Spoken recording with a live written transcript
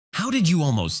How did you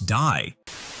almost die?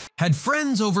 Had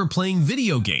friends over playing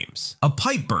video games. A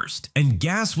pipe burst and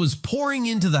gas was pouring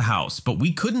into the house, but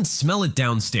we couldn't smell it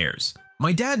downstairs.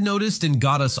 My dad noticed and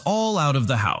got us all out of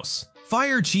the house.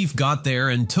 Fire chief got there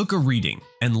and took a reading,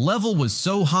 and level was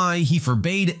so high he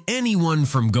forbade anyone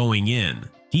from going in.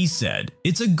 He said,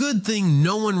 "It's a good thing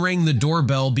no one rang the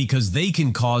doorbell because they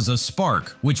can cause a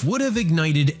spark, which would have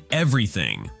ignited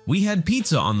everything." We had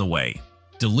pizza on the way.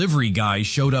 Delivery guy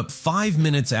showed up 5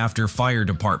 minutes after fire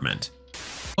department.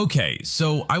 Okay,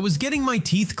 so I was getting my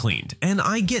teeth cleaned, and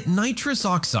I get nitrous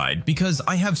oxide because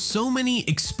I have so many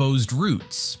exposed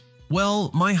roots.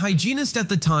 Well, my hygienist at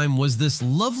the time was this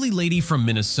lovely lady from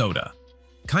Minnesota.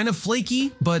 Kind of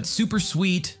flaky, but super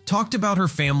sweet, talked about her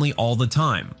family all the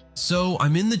time. So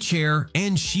I'm in the chair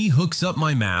and she hooks up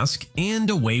my mask and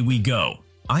away we go.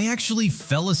 I actually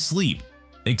fell asleep,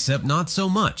 except not so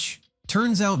much.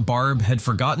 Turns out Barb had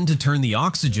forgotten to turn the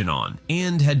oxygen on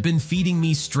and had been feeding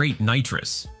me straight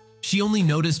nitrous. She only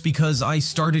noticed because I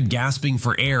started gasping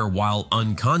for air while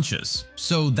unconscious.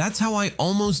 So that's how I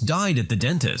almost died at the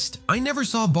dentist. I never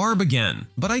saw Barb again,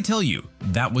 but I tell you,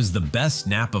 that was the best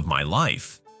nap of my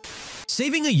life.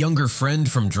 Saving a younger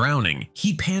friend from drowning,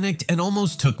 he panicked and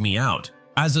almost took me out.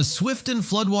 As a swift and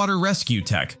floodwater rescue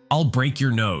tech, I'll break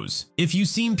your nose if you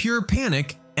seem pure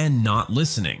panic and not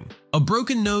listening. A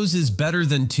broken nose is better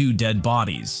than 2 dead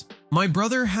bodies. My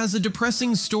brother has a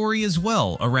depressing story as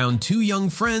well around 2 young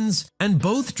friends and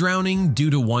both drowning due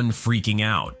to one freaking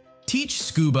out. Teach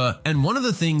scuba, and one of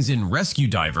the things in Rescue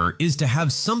Diver is to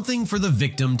have something for the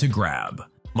victim to grab.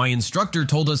 My instructor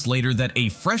told us later that a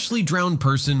freshly drowned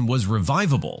person was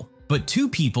revivable, but 2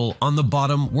 people on the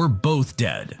bottom were both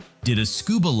dead. Did a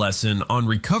scuba lesson on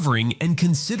recovering and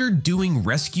considered doing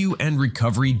rescue and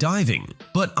recovery diving.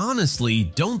 But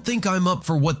honestly, don't think I'm up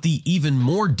for what the even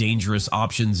more dangerous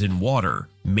options in water.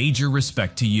 Major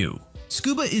respect to you.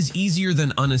 Scuba is easier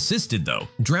than unassisted though.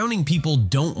 Drowning people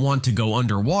don't want to go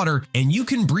underwater, and you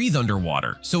can breathe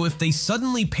underwater, so if they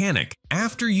suddenly panic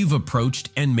after you've approached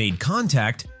and made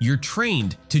contact, you're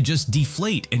trained to just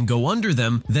deflate and go under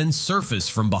them, then surface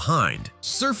from behind.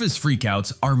 Surface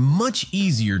freakouts are much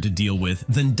easier to deal with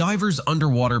than divers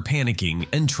underwater panicking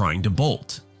and trying to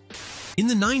bolt. In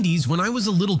the 90s, when I was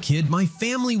a little kid, my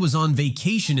family was on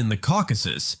vacation in the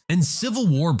Caucasus, and civil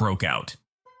war broke out.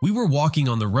 We were walking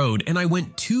on the road and I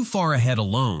went too far ahead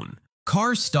alone.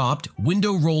 Car stopped,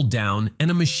 window rolled down, and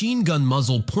a machine gun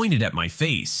muzzle pointed at my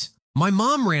face. My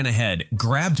mom ran ahead,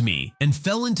 grabbed me, and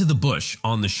fell into the bush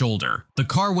on the shoulder. The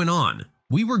car went on.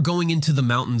 We were going into the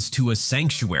mountains to a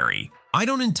sanctuary. I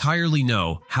don't entirely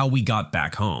know how we got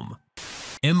back home.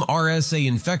 MRSA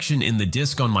infection in the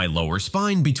disc on my lower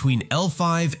spine between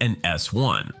L5 and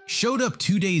S1. Showed up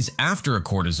 2 days after a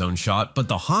cortisone shot, but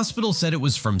the hospital said it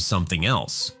was from something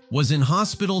else. Was in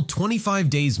hospital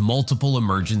 25 days, multiple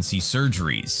emergency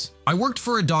surgeries. I worked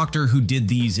for a doctor who did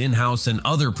these in-house and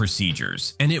other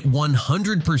procedures, and it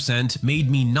 100%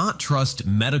 made me not trust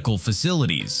medical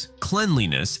facilities,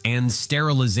 cleanliness, and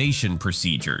sterilization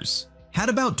procedures. Had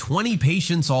about 20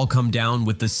 patients all come down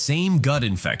with the same gut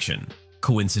infection.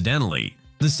 Coincidentally,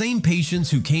 the same patients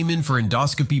who came in for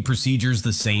endoscopy procedures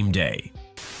the same day.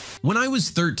 When I was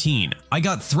 13, I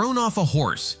got thrown off a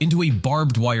horse into a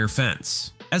barbed wire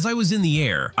fence. As I was in the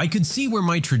air, I could see where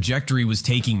my trajectory was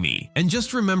taking me, and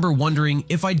just remember wondering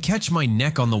if I'd catch my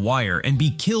neck on the wire and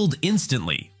be killed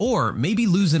instantly, or maybe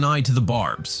lose an eye to the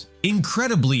barbs.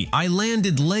 Incredibly, I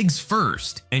landed legs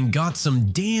first and got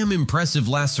some damn impressive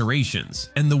lacerations,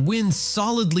 and the wind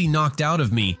solidly knocked out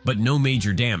of me, but no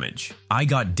major damage. I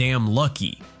got damn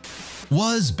lucky.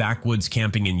 Was backwoods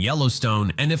camping in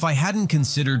Yellowstone, and if I hadn't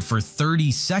considered for 30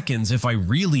 seconds if I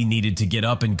really needed to get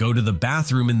up and go to the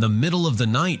bathroom in the middle of the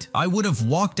night, I would have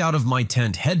walked out of my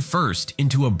tent headfirst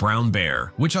into a brown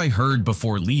bear, which I heard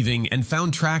before leaving and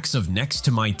found tracks of next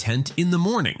to my tent in the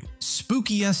morning.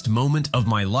 Spookiest moment of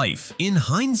my life, in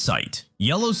hindsight.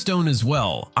 Yellowstone as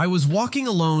well. I was walking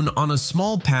alone on a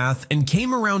small path and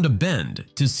came around a bend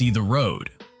to see the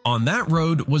road. On that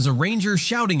road was a ranger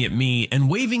shouting at me and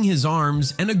waving his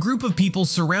arms, and a group of people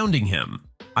surrounding him.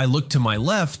 I looked to my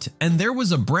left and there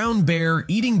was a brown bear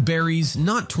eating berries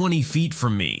not 20 feet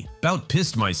from me. About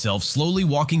pissed myself slowly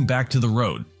walking back to the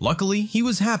road. Luckily, he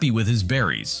was happy with his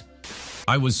berries.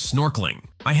 I was snorkeling.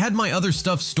 I had my other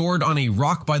stuff stored on a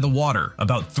rock by the water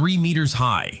about 3 meters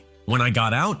high. When I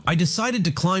got out, I decided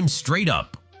to climb straight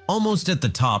up. Almost at the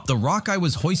top, the rock I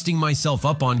was hoisting myself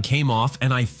up on came off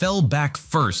and I fell back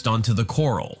first onto the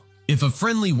coral. If a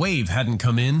friendly wave hadn't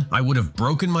come in, I would have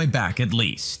broken my back at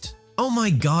least. Oh my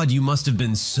god, you must have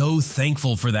been so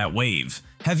thankful for that wave.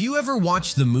 Have you ever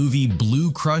watched the movie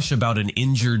Blue Crush about an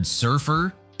injured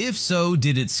surfer? If so,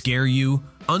 did it scare you?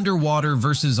 Underwater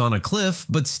versus on a cliff,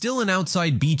 but still an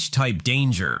outside beach type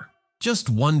danger.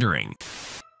 Just wondering.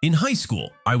 In high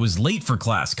school, I was late for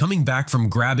class coming back from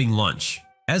grabbing lunch.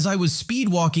 As I was speed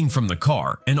walking from the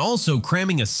car and also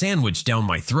cramming a sandwich down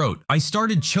my throat, I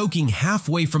started choking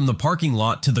halfway from the parking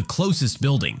lot to the closest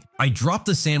building. I dropped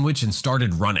the sandwich and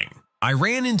started running. I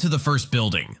ran into the first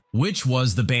building, which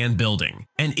was the band building,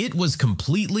 and it was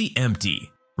completely empty.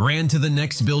 Ran to the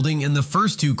next building and the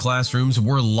first two classrooms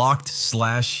were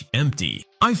locked/empty.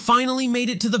 I finally made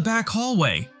it to the back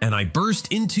hallway and I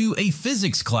burst into a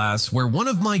physics class where one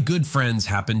of my good friends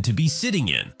happened to be sitting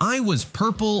in. I was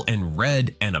purple and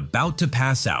red and about to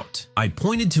pass out. I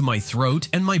pointed to my throat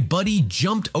and my buddy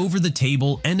jumped over the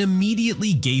table and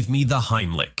immediately gave me the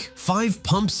Heimlich. 5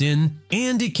 pumps in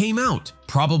and it came out,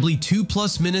 probably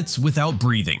 2+ minutes without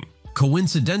breathing.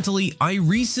 Coincidentally, I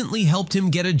recently helped him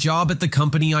get a job at the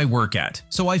company I work at,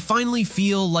 so I finally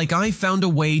feel like I found a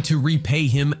way to repay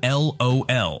him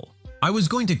LOL. I was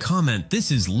going to comment,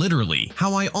 this is literally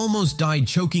how I almost died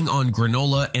choking on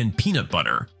granola and peanut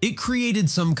butter. It created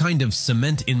some kind of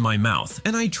cement in my mouth,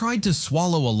 and I tried to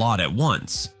swallow a lot at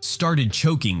once. Started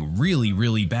choking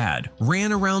really bad,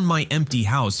 ran around my empty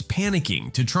house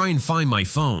panicking to try and find my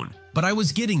phone. But I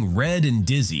was getting red and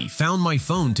dizzy, found my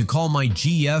phone to call my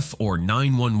GF or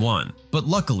 911. But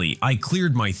luckily, I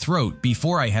cleared my throat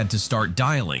before I had to start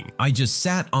dialing. I just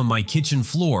sat on my kitchen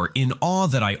floor in awe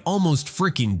that I almost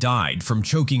freaking died from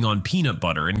choking on peanut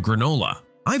butter and granola.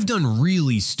 I've done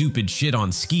really stupid shit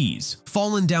on skis,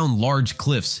 fallen down large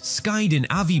cliffs, skied in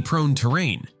avi-prone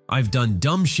terrain. I've done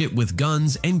dumb shit with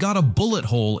guns and got a bullet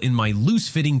hole in my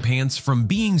loose-fitting pants from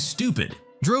being stupid.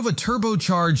 Drove a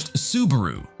turbocharged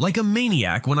Subaru like a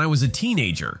maniac when I was a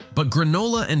teenager, but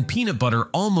granola and peanut butter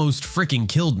almost fricking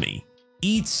killed me.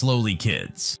 Eat slowly,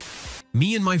 kids.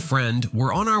 Me and my friend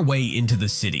were on our way into the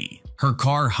city. Her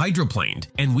car hydroplaned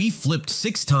and we flipped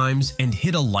 6 times and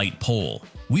hit a light pole.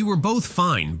 We were both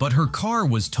fine, but her car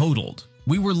was totaled.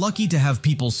 We were lucky to have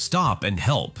people stop and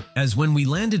help, as when we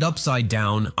landed upside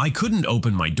down, I couldn't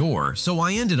open my door, so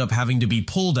I ended up having to be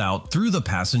pulled out through the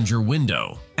passenger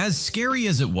window. As scary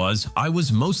as it was, I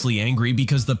was mostly angry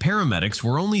because the paramedics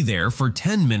were only there for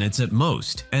 10 minutes at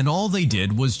most, and all they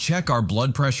did was check our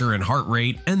blood pressure and heart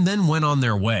rate and then went on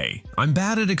their way. I'm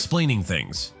bad at explaining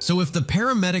things, so if the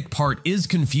paramedic part is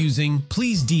confusing,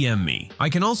 please DM me. I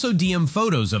can also DM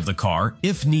photos of the car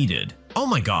if needed. Oh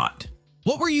my god.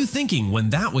 What were you thinking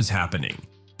when that was happening?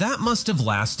 That must have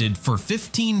lasted for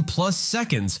 15+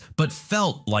 seconds, but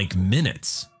felt like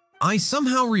minutes. I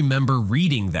somehow remember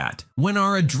reading that when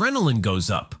our adrenaline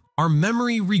goes up, our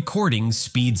memory recording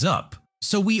speeds up.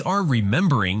 So we are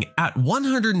remembering at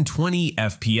 120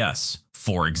 FPS,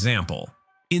 for example,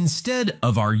 instead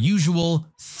of our usual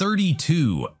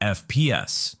 32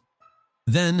 FPS.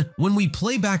 Then, when we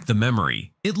play back the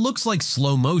memory, it looks like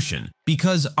slow motion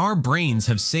because our brains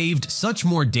have saved such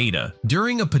more data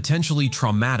during a potentially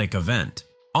traumatic event.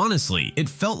 Honestly, it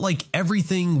felt like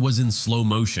everything was in slow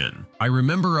motion. I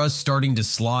remember us starting to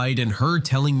slide and her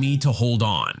telling me to hold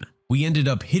on. We ended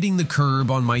up hitting the curb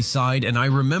on my side and I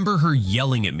remember her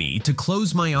yelling at me to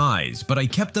close my eyes, but I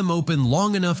kept them open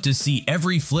long enough to see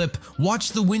every flip, watch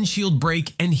the windshield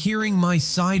break, and hearing my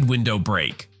side window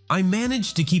break. I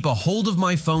managed to keep a hold of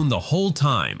my phone the whole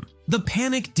time. The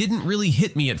panic didn't really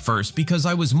hit me at first because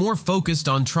I was more focused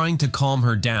on trying to calm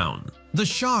her down. The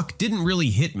shock didn't really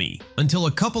hit me until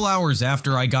a couple hours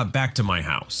after I got back to my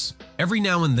house. Every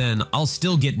now and then, I'll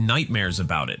still get nightmares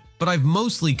about it, but I've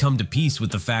mostly come to peace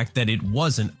with the fact that it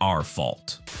wasn't our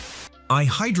fault. I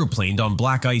hydroplaned on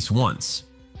black ice once.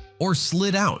 Or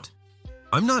slid out.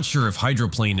 I'm not sure if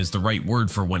hydroplane is the right word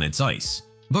for when it's ice.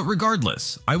 But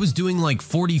regardless, I was doing like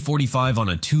 40-45 on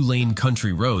a 2-lane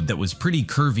country road that was pretty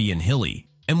curvy and hilly,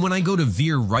 and when I go to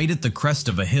veer right at the crest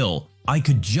of a hill, I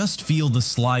could just feel the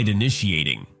slide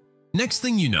initiating. Next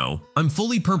thing you know, I'm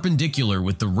fully perpendicular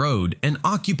with the road and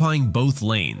occupying both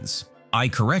lanes. I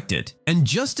correct it, and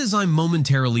just as I'm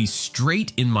momentarily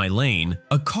straight in my lane,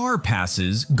 a car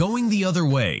passes going the other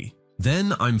way.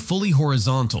 Then I'm fully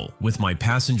horizontal with my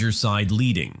passenger side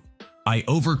leading. I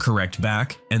overcorrect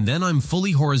back, and then I'm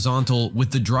fully horizontal with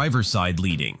the driver's side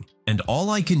leading, and all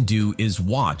I can do is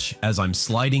watch as I'm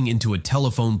sliding into a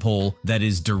telephone pole that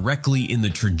is directly in the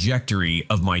trajectory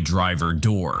of my driver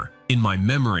door. In my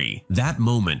memory, that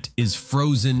moment is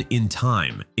frozen in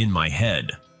time in my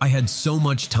head. I had so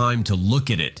much time to look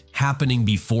at it happening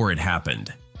before it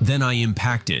happened. Then I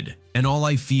impacted, and all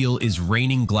I feel is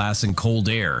raining glass and cold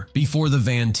air before the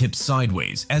van tips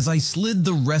sideways as I slid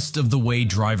the rest of the way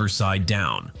driver's side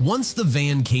down. Once the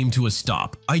van came to a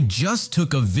stop, I just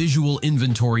took a visual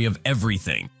inventory of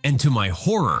everything, and to my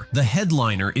horror, the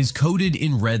headliner is coated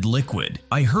in red liquid.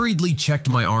 I hurriedly checked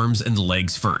my arms and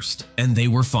legs first, and they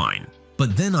were fine.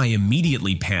 But then I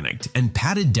immediately panicked and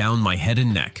patted down my head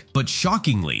and neck, but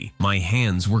shockingly, my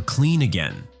hands were clean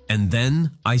again. And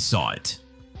then I saw it.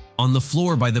 On the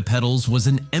floor by the pedals was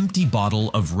an empty bottle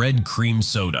of red cream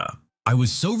soda. I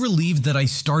was so relieved that I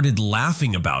started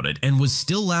laughing about it and was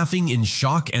still laughing in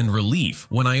shock and relief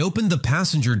when I opened the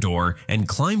passenger door and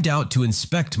climbed out to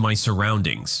inspect my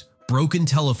surroundings. Broken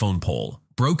telephone pole,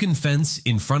 broken fence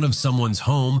in front of someone's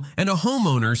home, and a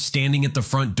homeowner standing at the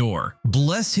front door.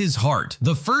 Bless his heart,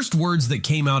 the first words that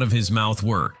came out of his mouth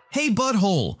were, "Hey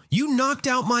butthole, you knocked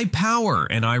out my power,"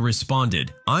 and I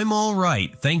responded, "I'm all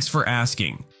right, thanks for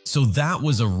asking." So that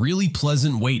was a really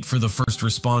pleasant wait for the first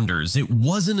responders. It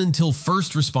wasn't until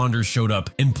first responders showed up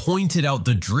and pointed out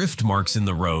the drift marks in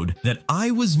the road that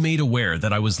I was made aware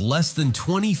that I was less than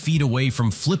 20 feet away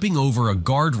from flipping over a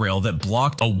guardrail that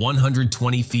blocked a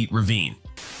 120 feet ravine.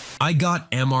 I got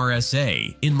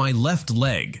MRSA in my left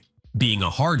leg. Being a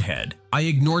hardhead, I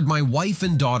ignored my wife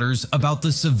and daughters about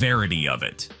the severity of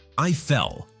it. I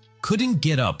fell, couldn't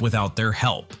get up without their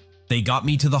help. They got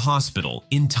me to the hospital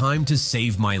in time to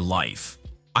save my life.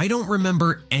 I don't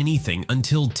remember anything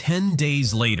until 10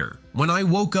 days later, when I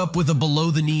woke up with a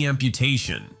below-the-knee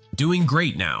amputation. Doing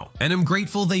great now, and I'm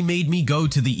grateful they made me go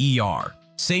to the ER.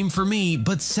 Same for me,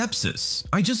 but sepsis.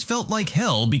 I just felt like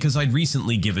hell because I'd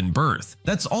recently given birth.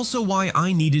 That's also why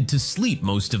I needed to sleep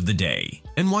most of the day,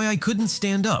 and why I couldn't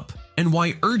stand up, and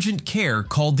why urgent care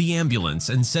called the ambulance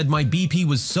and said my BP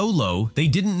was so low they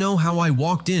didn't know how I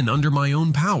walked in under my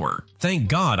own power. Thank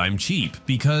God I'm cheap,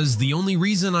 because the only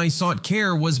reason I sought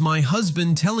care was my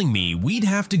husband telling me we'd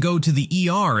have to go to the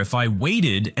ER if I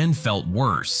waited and felt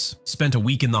worse. Spent a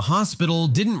week in the hospital,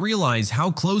 didn't realize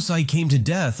how close I came to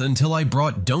death until I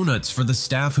brought donuts for the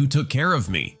staff who took care of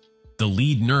me. The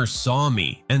lead nurse saw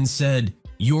me and said,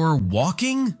 "You're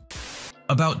walking?"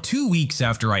 About 2 weeks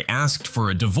after I asked for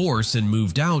a divorce and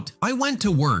moved out, I went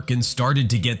to work and started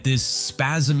to get this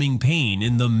spasming pain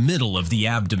in the middle of the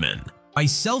abdomen. I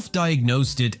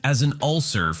self-diagnosed it as an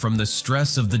ulcer from the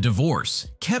stress of the divorce,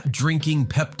 kept drinking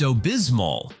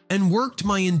Pepto-Bismol, and worked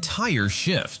my entire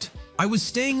shift. I was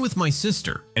staying with my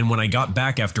sister, and when I got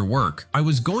back after work, I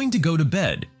was going to go to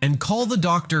bed and call the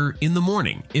doctor in the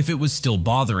morning if it was still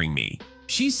bothering me.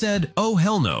 She said, "Oh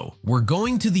hell no, we're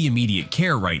going to the immediate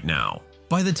care right now."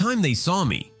 By the time they saw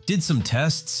me, did some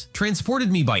tests, transported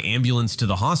me by ambulance to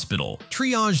the hospital,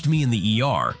 triaged me in the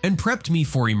ER, and prepped me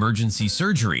for emergency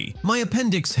surgery, my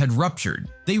appendix had ruptured.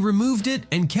 They removed it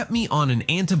and kept me on an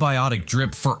antibiotic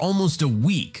drip for almost a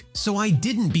week, so I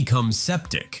didn't become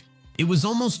septic. It was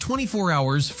almost 24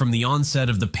 hours from the onset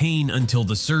of the pain until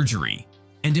the surgery,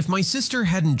 and if my sister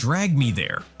hadn't dragged me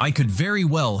there, I could very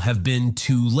well have been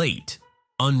too late.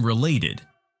 Unrelated.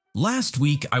 Last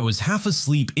week, I was half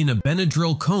asleep in a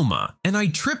Benadryl coma, and I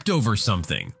tripped over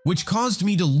something, which caused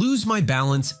me to lose my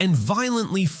balance and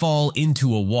violently fall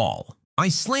into a wall. I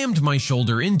slammed my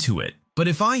shoulder into it, but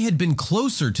if I had been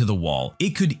closer to the wall, it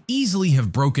could easily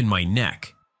have broken my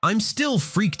neck. I'm still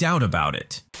freaked out about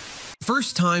it.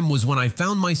 First time was when I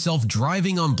found myself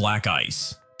driving on black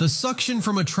ice. The suction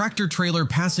from a tractor trailer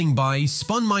passing by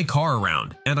spun my car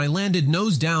around, and I landed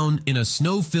nose down in a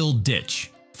snow-filled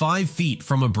ditch, 5 feet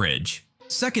from a bridge.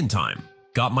 Second time,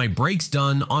 got my brakes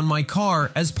done on my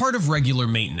car as part of regular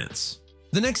maintenance.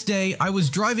 The next day, I was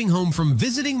driving home from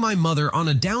visiting my mother on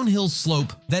a downhill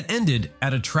slope that ended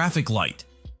at a traffic light.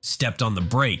 Stepped on the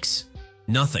brakes.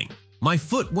 Nothing. My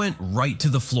foot went right to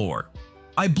the floor.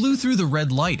 I blew through the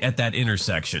red light at that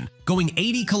intersection, going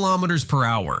 80 kilometers per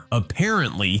hour.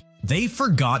 Apparently, they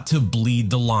forgot to bleed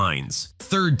the lines.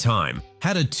 Third time,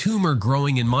 had a tumor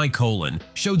growing in my colon,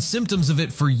 showed symptoms of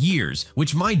it for years,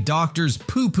 which my doctors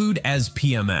poo-pooed as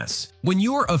PMS. When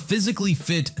you're a physically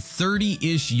fit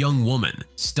 30-ish young woman,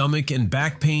 stomach and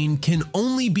back pain can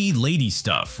only be lady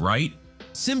stuff, right?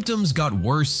 Symptoms got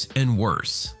worse and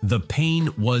worse. The pain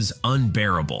was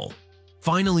unbearable.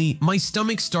 Finally, my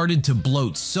stomach started to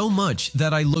bloat so much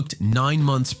that I looked 9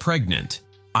 months pregnant.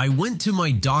 I went to my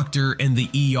doctor and the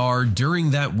ER during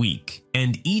that week,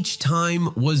 and each time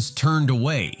was turned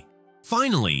away.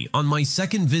 Finally, on my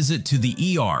second visit to the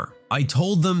ER, I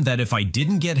told them that if I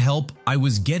didn't get help, I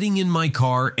was getting in my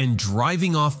car and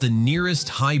driving off the nearest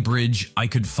high bridge I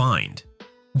could find.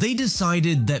 They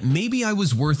decided that maybe I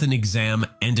was worth an exam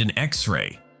and an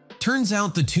X-ray. Turns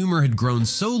out the tumor had grown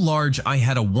so large I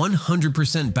had a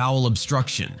 100% bowel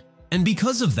obstruction. and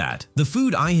because of that, the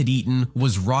food I had eaten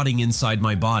was rotting inside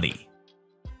my body.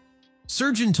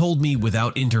 Surgeon told me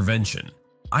without intervention,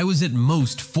 I was at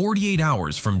most 48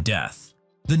 hours from death.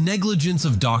 The negligence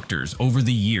of doctors over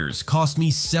the years cost me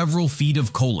several feet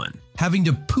of colon, having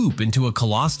to poop into a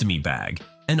colostomy bag,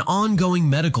 and ongoing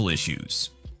medical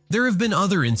issues. There have been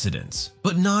other incidents,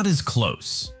 but not as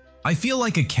close. I feel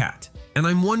like a cat, and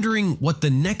I'm wondering what the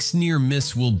next near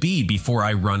miss will be before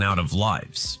I run out of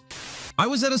lives. I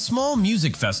was at a small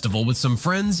music festival with some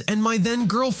friends and my then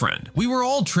girlfriend. We were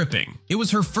all tripping. It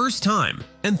was her first time,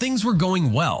 and things were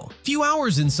going well. Few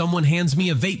hours in, someone hands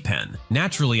me a vape pen.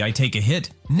 Naturally, I take a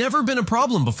hit. Never been a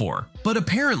problem before. But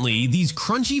apparently, these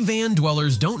crunchy van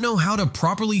dwellers don't know how to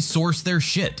properly source their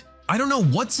shit. I don't know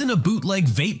what's in a bootleg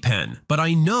vape pen, but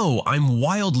I know I'm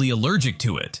wildly allergic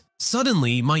to it.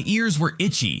 Suddenly, my ears were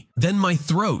itchy, then my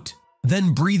throat,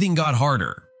 then breathing got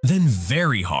harder, then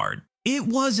very hard. It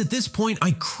was at this point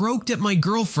I croaked at my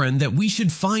girlfriend that we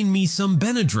should find me some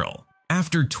Benadryl.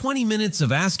 After 20 minutes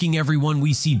of asking everyone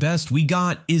we see best, we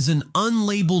got is an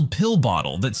unlabeled pill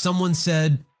bottle that someone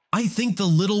said, "I think the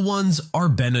little ones are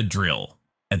Benadryl."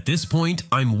 At this point,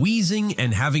 I'm wheezing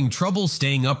and having trouble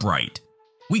staying upright.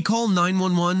 We call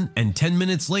 911, and 10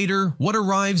 minutes later, what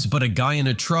arrives but a guy in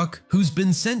a truck who's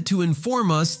been sent to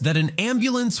inform us that an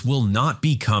ambulance will not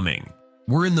be coming.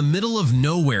 We're in the middle of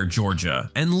nowhere,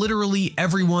 Georgia, and literally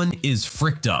everyone is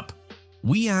fricked up.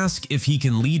 We ask if he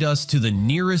can lead us to the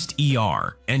nearest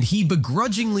ER, and he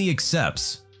begrudgingly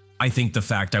accepts. I think the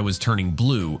fact I was turning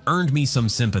blue earned me some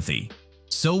sympathy.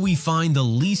 So we find the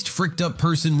least fricked up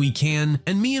person we can,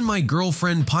 and me and my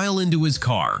girlfriend pile into his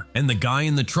car, and the guy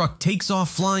in the truck takes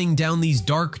off flying down these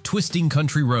dark, twisting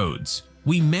country roads.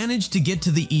 We manage to get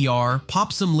to the ER,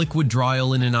 pop some liquid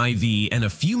Dryl in an IV, and a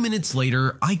few minutes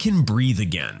later, I can breathe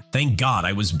again. Thank God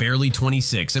I was barely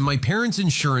 26 and my parents'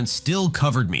 insurance still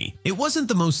covered me. It wasn't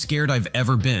the most scared I've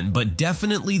ever been, but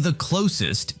definitely the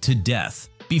closest to death.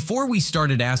 Before we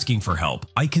started asking for help,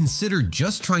 I considered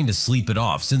just trying to sleep it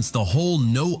off since the whole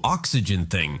no oxygen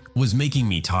thing was making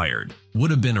me tired.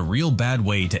 Would have been a real bad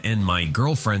way to end my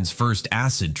girlfriend's first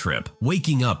acid trip,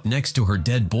 waking up next to her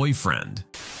dead boyfriend.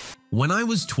 When I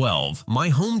was 12, my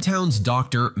hometown's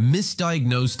doctor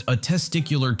misdiagnosed a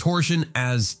testicular torsion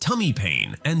as tummy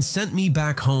pain and sent me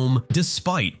back home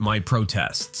despite my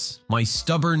protests. My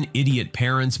stubborn idiot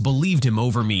parents believed him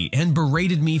over me and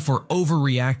berated me for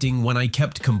overreacting when I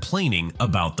kept complaining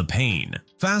about the pain.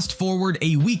 Fast forward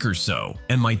a week or so,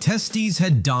 and my testes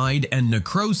had died and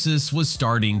necrosis was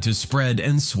starting to spread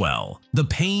and swell. The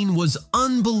pain was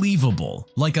unbelievable,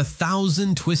 like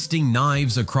 1,000 twisting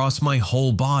knives across my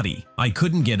whole body. I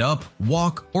couldn't get up,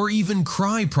 walk, or even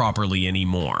cry properly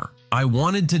anymore. I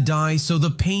wanted to die so the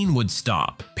pain would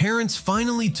stop. Parents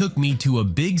finally took me to a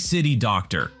big city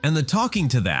doctor, and the talking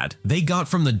to that they got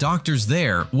from the doctors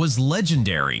there was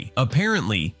legendary.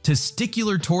 Apparently,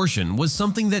 testicular torsion was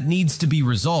something that needs to be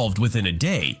resolved within a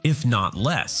day, if not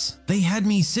less. They had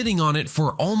me sitting on it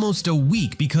for almost a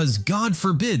week because God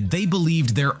forbid they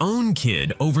believed their own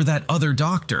kid over that other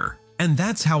doctor. And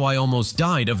that's how I almost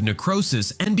died of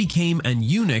necrosis and became an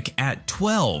eunuch at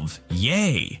 12.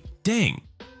 Yay! Dang.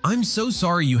 I'm so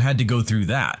sorry you had to go through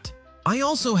that. I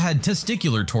also had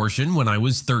testicular torsion when I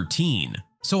was 13,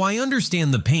 so I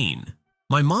understand the pain.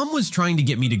 My mom was trying to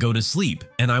get me to go to sleep,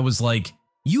 and I was like,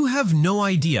 "You have no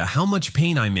idea how much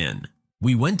pain I'm in."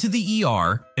 We went to the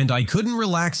ER, and I couldn't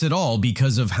relax at all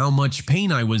because of how much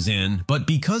pain I was in, but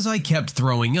because I kept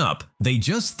throwing up, they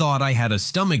just thought I had a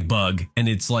stomach bug, and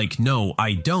it's like, no,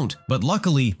 I don't, but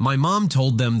luckily, my mom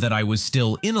told them that I was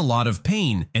still in a lot of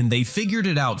pain, and they figured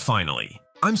it out finally.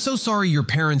 I'm so sorry your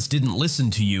parents didn't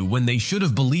listen to you when they should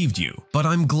have believed you, but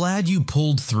I'm glad you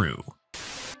pulled through.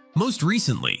 Most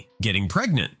recently, getting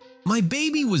pregnant. My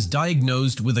baby was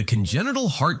diagnosed with a congenital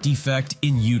heart defect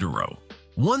in utero,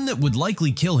 one that would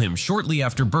likely kill him shortly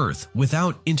after birth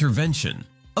without intervention.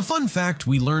 A fun fact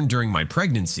we learned during my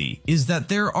pregnancy is that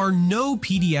there are no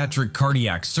pediatric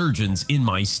cardiac surgeons in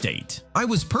my state. I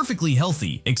was perfectly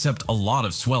healthy except a lot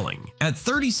of swelling. At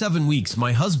 37 weeks,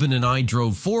 my husband and I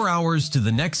drove 4 hours to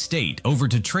the next state over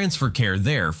to transfer care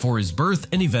there for his birth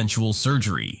and eventual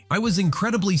surgery. I was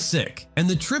incredibly sick, and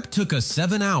the trip took us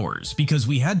 7 hours because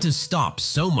we had to stop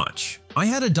so much. I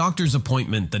had a doctor's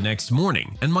appointment the next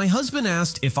morning, and my husband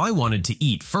asked if I wanted to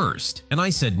eat first, and I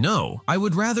said no, I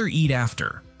would rather eat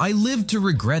after. I lived to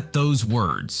regret those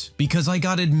words because I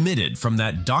got admitted from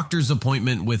that doctor's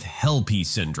appointment with Hellpea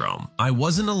syndrome. I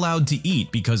wasn't allowed to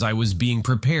eat because I was being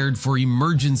prepared for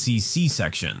emergency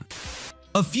C-section.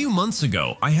 A few months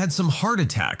ago, I had some heart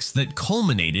attacks that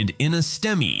culminated in a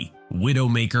STEMI,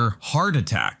 widowmaker heart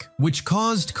attack, which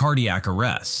caused cardiac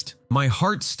arrest. My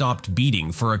heart stopped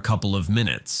beating for a couple of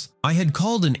minutes. I had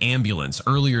called an ambulance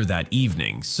earlier that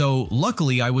evening, so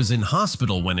luckily I was in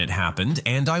hospital when it happened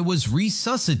and I was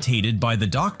resuscitated by the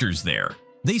doctors there.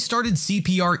 They started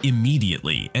CPR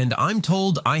immediately, and I'm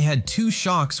told I had 2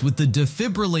 shocks with the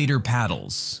defibrillator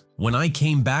paddles. When I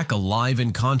came back alive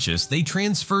and conscious, they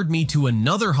transferred me to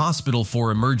another hospital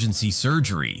for emergency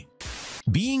surgery.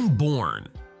 Being born.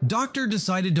 Doctor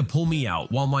decided to pull me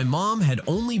out while my mom had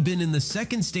only been in the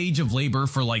 2nd stage of labor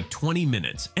for like 20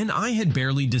 minutes and I had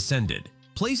barely descended.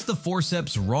 Placed the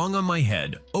forceps wrong on my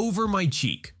head, over my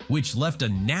cheek, which left a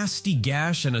nasty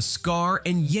gash and a scar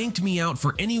and yanked me out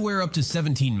for anywhere up to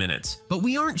 17 minutes. But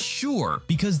we aren't sure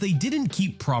because they didn't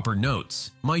keep proper notes.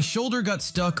 My shoulder got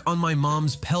stuck on my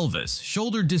mom's pelvis,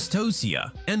 shoulder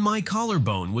dystocia, and my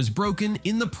collarbone was broken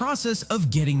in the process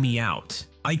of getting me out.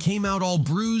 I came out all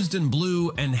bruised and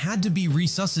blue and had to be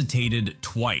resuscitated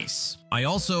twice. I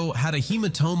also had a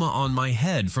hematoma on my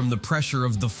head from the pressure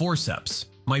of the forceps.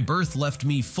 My birth left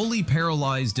me fully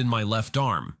paralyzed in my left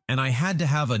arm, and I had to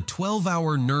have a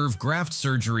 12-hour nerve graft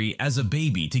surgery as a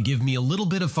baby to give me a little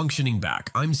bit of functioning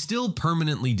back. I'm still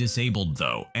permanently disabled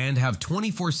though, and have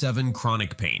 24/7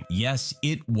 chronic pain. Yes,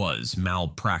 it was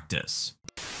malpractice.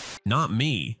 Not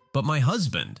me, but my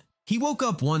husband. He woke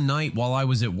up one night while I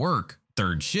was at work,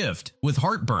 3rd shift, with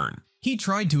heartburn. He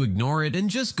tried to ignore it and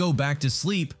just go back to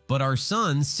sleep, but our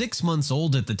son, 6 months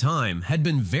old at the time, had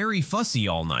been very fussy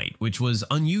all night, which was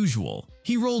unusual.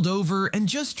 He rolled over and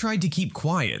just tried to keep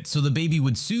quiet so the baby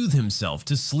would soothe himself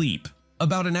to sleep.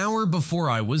 About an hour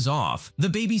before I was off, the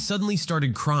baby suddenly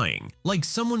started crying, like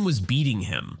someone was beating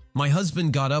him. My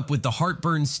husband got up with the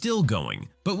heartburn still going,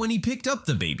 but when he picked up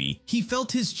the baby, he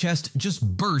felt his chest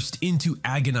just burst into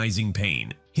agonizing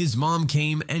pain. His mom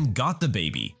came and got the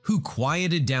baby, who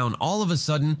quieted down all of a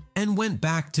sudden and went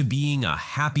back to being a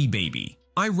happy baby.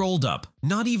 I rolled up,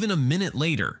 not even a minute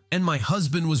later, and my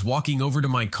husband was walking over to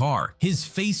my car. His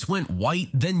face went white,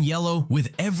 then yellow,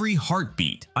 with every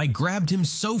heartbeat. I grabbed him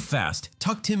so fast,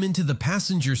 tucked him into the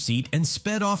passenger seat, and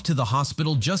sped off to the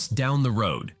hospital just down the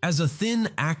road. As a thin,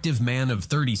 active man of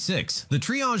 36, the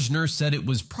triage nurse said it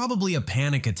was probably a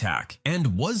panic attack,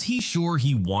 and was he sure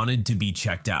he wanted to be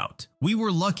checked out? We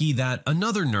were lucky that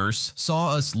another nurse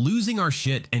saw us losing our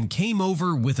shit and came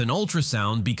over with an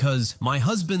ultrasound because my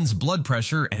husband's blood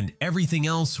pressure and everything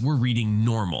else were reading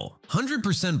normal.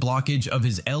 100% blockage of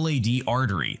his LAD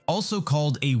artery, also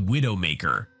called a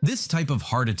widowmaker. This type of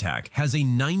heart attack has a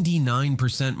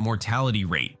 99% mortality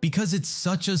rate because it's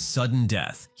such a sudden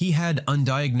death. He had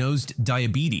undiagnosed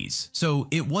diabetes, so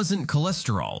it wasn't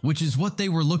cholesterol, which is what they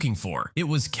were looking for. It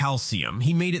was calcium.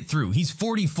 He made it through. He's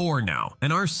 44 now,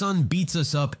 and our son beats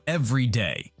us up every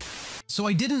day. So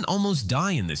I didn't almost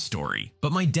die in this story,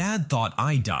 but my dad thought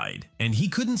I died, and he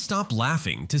couldn't stop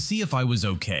laughing to see if I was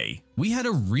okay. We had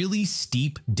a really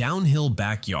steep downhill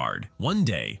backyard. One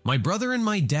day, my brother and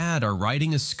my dad are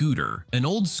riding a scooter, an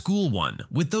old school one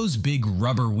with those big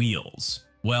rubber wheels.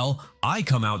 Well, I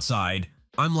come outside.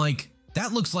 I'm like,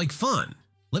 that looks like fun.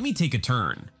 Let me take a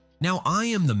turn. Now I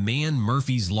am the man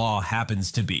Murphy's Law happens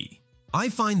to be. I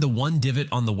find the one divot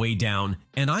on the way down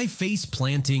and I face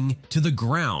planting to the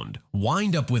ground,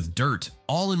 wind up with dirt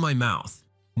all in my mouth.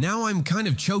 Now I'm kind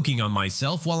of choking on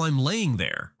myself while I'm laying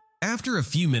there. After a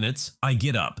few minutes, I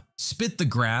get up, spit the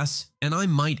grass, and I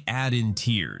might add in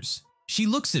tears. She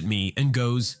looks at me and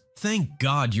goes, "Thank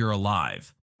God you're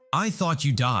alive. I thought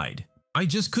you died. I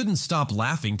just couldn't stop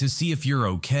laughing to see if you're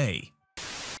okay."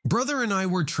 Brother and I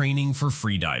were training for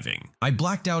freediving. I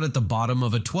blacked out at the bottom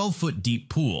of a 12-foot deep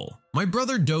pool. My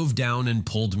brother dove down and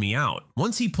pulled me out.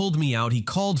 Once he pulled me out, he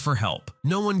called for help.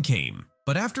 No one came.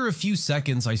 But after a few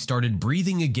seconds, I started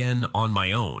breathing again on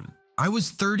my own. I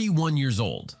was 31 years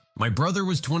old. My brother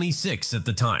was 26 at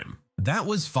the time. That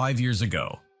was 5 years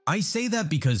ago. I say that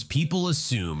because people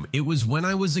assume it was when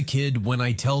I was a kid when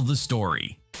I tell the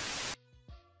story.